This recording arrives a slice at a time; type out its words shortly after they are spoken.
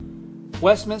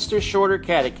Westminster Shorter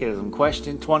Catechism,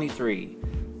 question 23.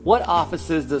 What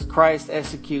offices does Christ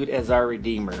execute as our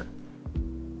Redeemer?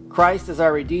 Christ as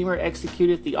our Redeemer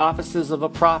executeth the offices of a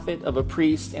prophet, of a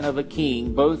priest, and of a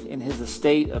king, both in his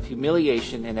estate of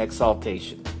humiliation and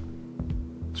exaltation.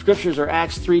 Scriptures are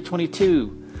Acts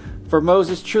 3:22. For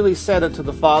Moses truly said unto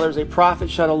the fathers, A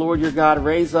prophet shall the Lord your God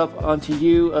raise up unto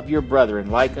you of your brethren,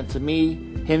 like unto me,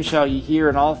 him shall ye hear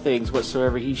in all things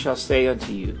whatsoever he shall say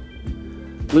unto you.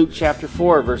 Luke chapter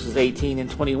 4, verses 18 and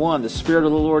 21. The Spirit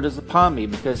of the Lord is upon me,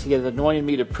 because he hath anointed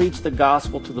me to preach the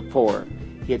gospel to the poor.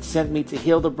 He hath sent me to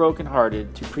heal the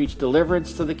brokenhearted, to preach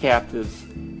deliverance to the captives,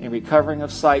 and recovering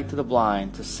of sight to the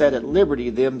blind, to set at liberty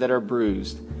them that are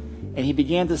bruised. And he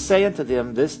began to say unto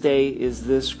them, This day is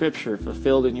this scripture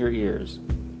fulfilled in your ears.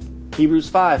 Hebrews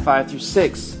 5,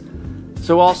 5-6.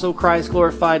 So also Christ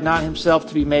glorified not himself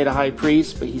to be made a high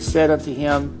priest, but he that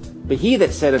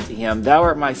said unto him, Thou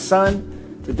art my Son,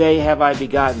 today have I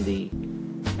begotten thee.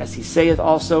 As he saith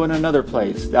also in another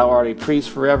place, Thou art a priest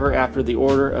forever after the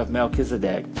order of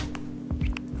Melchizedek.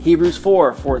 Hebrews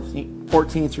 4,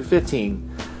 14-15.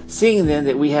 Seeing then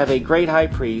that we have a great high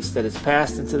priest that is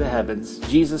passed into the heavens,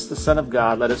 Jesus the Son of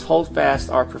God, let us hold fast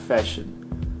our profession.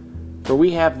 For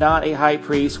we have not a high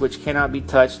priest which cannot be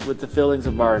touched with the feelings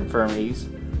of our infirmities,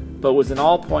 but was in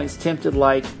all points tempted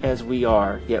like as we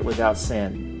are, yet without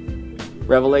sin.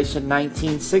 Revelation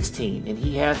 19:16. And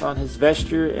he hath on his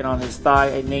vesture and on his thigh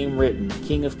a name written,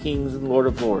 King of kings and Lord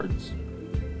of lords.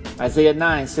 Isaiah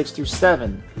 9,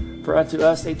 6-7. For unto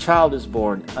us a child is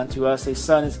born, unto us a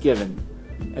son is given,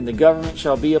 and the government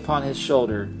shall be upon his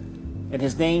shoulder, and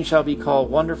his name shall be called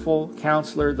Wonderful,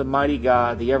 Counselor, the Mighty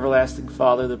God, the Everlasting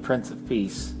Father, the Prince of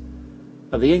Peace.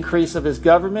 Of the increase of his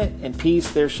government and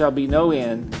peace there shall be no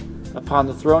end, upon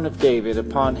the throne of David,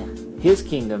 upon his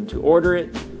kingdom, to order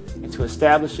it and to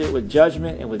establish it with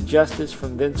judgment and with justice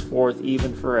from thenceforth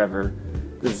even forever.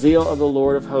 The zeal of the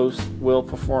Lord of hosts will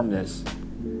perform this.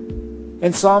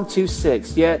 In Psalm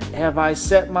 2:6, Yet have I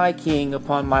set my King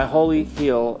upon my holy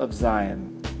hill of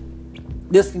Zion.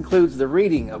 This concludes the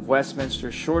reading of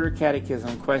Westminster Shorter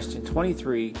Catechism, question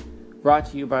 23, brought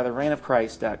to you by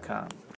thereignofchrist.com.